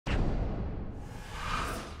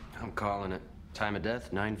I'm calling it. Time of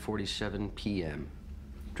death, 9:47 p.m.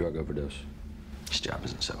 Drug overdose. This job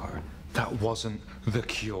isn't so hard. That wasn't the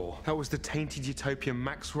cure. That was the tainted utopian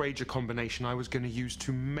Max Rager combination I was going to use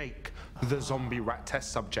to make the zombie rat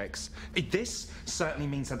test subjects. This certainly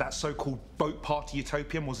means that that so-called boat party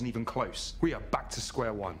utopian wasn't even close. We are back to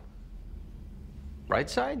square one. Right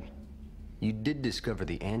side? You did discover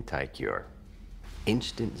the anti-cure.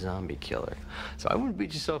 Instant zombie killer. So I wouldn't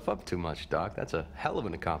beat yourself up too much, Doc. That's a hell of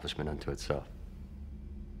an accomplishment unto itself.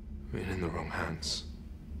 We're in the wrong hands.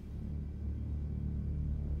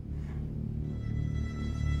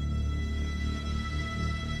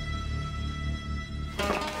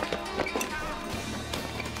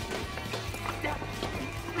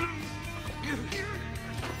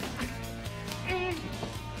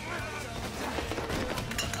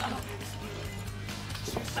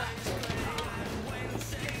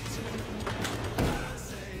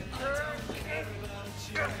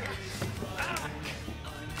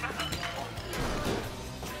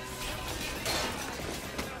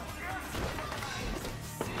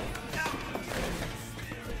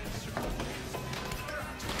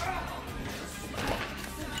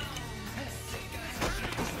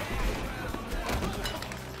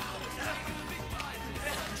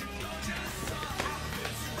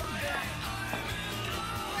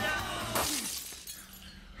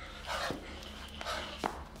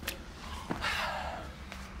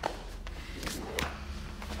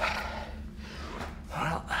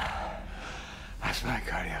 Well, that's my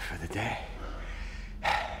cardio for the day.